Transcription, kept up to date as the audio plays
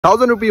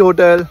1,000 rupee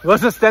hotel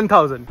versus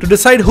 10,000. To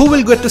decide who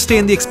will get to stay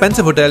in the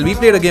expensive hotel, we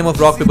played a game of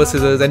rock, paper,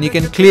 scissors, and you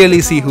can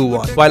clearly see who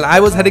won. While I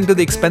was heading to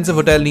the expensive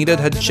hotel, Neeraj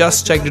had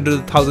just checked into the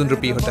 1,000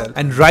 rupee hotel.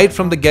 And right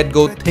from the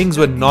get-go, things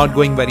were not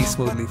going very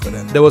smoothly for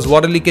him. There was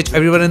water leakage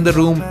everywhere in the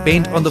room,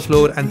 paint on the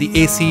floor, and the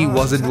AC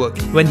wasn't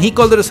working. When he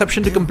called the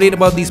reception to complain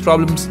about these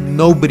problems,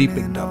 nobody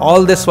picked up.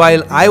 All this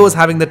while, I was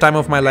having the time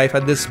of my life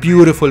at this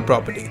beautiful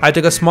property. I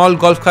took a small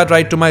golf cart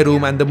ride to my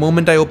room, and the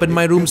moment I opened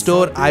my room's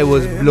door, I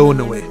was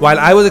blown away. While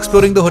I was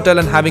exploring the hotel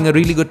and having a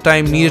really good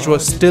time, Neeraj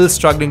was still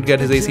struggling to get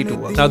his AC to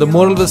work. Now the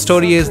moral of the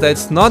story is that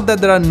it's not that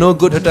there are no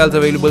good hotels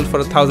available for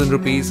 1,000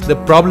 rupees. The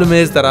problem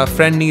is that our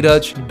friend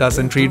Neeraj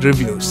doesn't read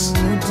reviews.